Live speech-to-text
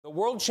The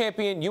world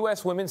champion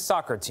U.S. women's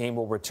soccer team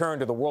will return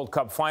to the World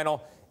Cup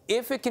final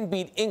if it can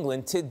beat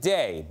England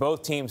today.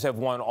 Both teams have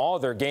won all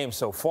their games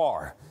so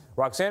far.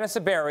 Roxana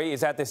Saberi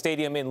is at the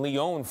stadium in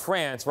Lyon,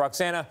 France.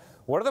 Roxana,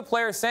 what are the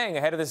players saying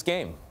ahead of this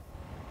game?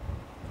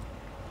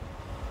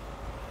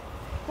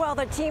 Well,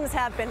 the teams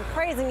have been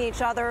praising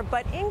each other,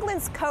 but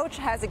England's coach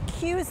has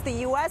accused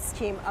the U.S.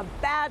 team of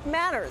bad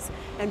manners,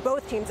 and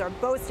both teams are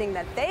boasting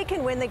that they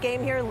can win the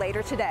game here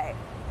later today.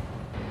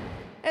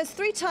 As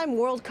three-time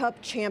World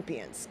Cup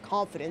champions,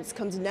 confidence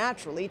comes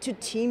naturally to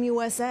Team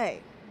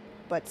USA.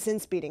 But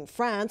since beating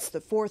France,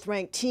 the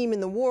fourth-ranked team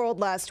in the world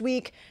last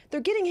week, they're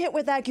getting hit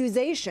with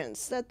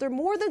accusations that they're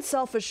more than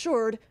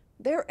self-assured,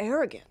 they're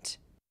arrogant.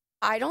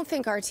 I don't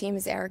think our team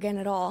is arrogant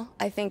at all.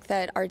 I think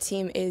that our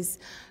team is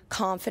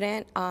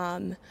confident.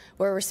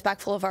 We're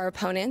respectful of our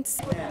opponents.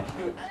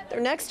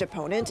 Their next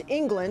opponent,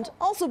 England,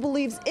 also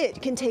believes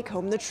it can take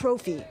home the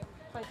trophy.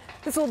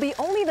 This will be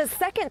only the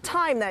second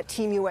time that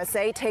Team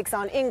USA takes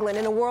on England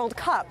in a World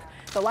Cup.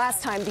 The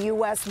last time the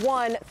U.S.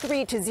 won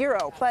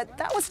 3-0, but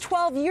that was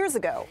 12 years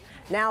ago.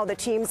 Now the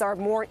teams are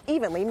more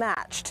evenly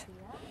matched.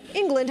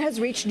 England has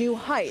reached new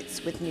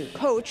heights with new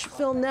coach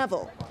Phil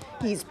Neville.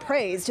 He's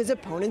praised his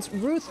opponent's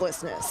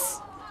ruthlessness.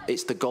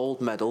 It's the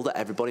gold medal that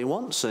everybody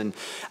wants, and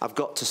I've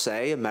got to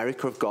say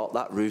America have got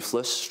that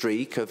ruthless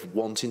streak of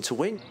wanting to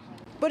win.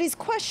 But he's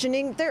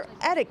questioning their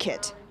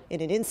etiquette. In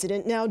an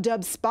incident now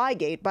dubbed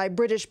Spygate by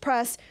British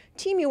press,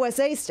 Team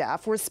USA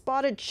staff were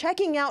spotted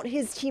checking out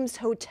his team's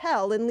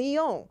hotel in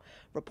Lyon,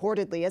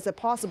 reportedly as a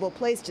possible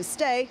place to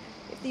stay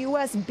if the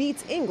U.S.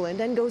 beats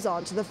England and goes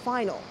on to the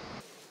final.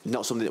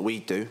 Not something that we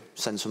do,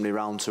 send somebody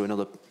around to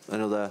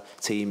another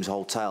team's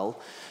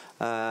hotel,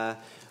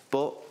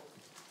 but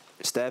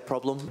it's their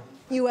problem.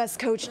 U.S.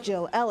 coach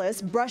Jill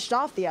Ellis brushed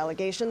off the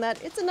allegation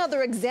that it's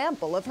another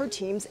example of her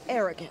team's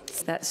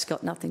arrogance. That's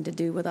got nothing to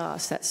do with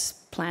us. That's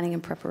planning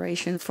and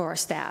preparation for our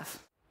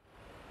staff.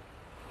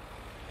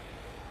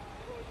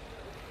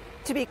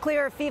 To be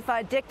clear,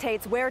 FIFA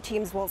dictates where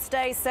teams will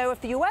stay, so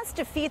if the U.S.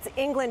 defeats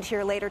England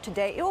here later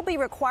today, it will be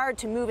required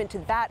to move into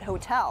that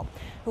hotel.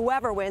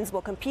 Whoever wins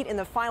will compete in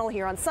the final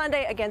here on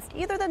Sunday against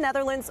either the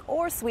Netherlands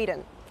or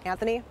Sweden.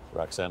 Anthony?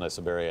 Roxana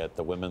Saberi at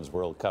the Women's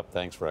World Cup.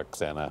 Thanks,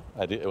 Roxana.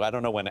 I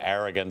don't know when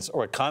arrogance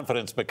or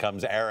confidence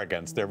becomes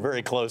arrogance. They're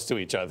very close to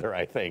each other,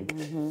 I think.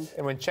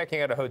 And when checking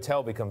out a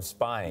hotel becomes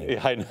spying.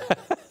 Yeah, I know.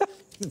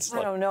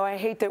 I don't know. I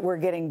hate that we're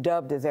getting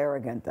dubbed as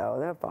arrogant, though.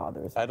 That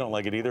bothers me. I don't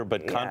like it either,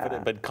 but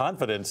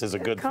confidence is a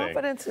good thing.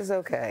 Confidence is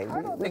okay.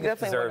 I don't think it's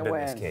deserved in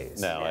this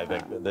case. No, I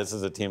think this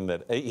is a team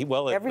that,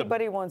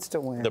 everybody wants to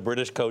win. The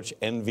British coach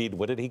envied,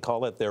 what did he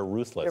call it? Their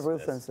ruthlessness. Their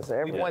ruthlessness.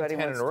 Everybody won 10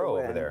 in a row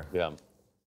over there. Yeah.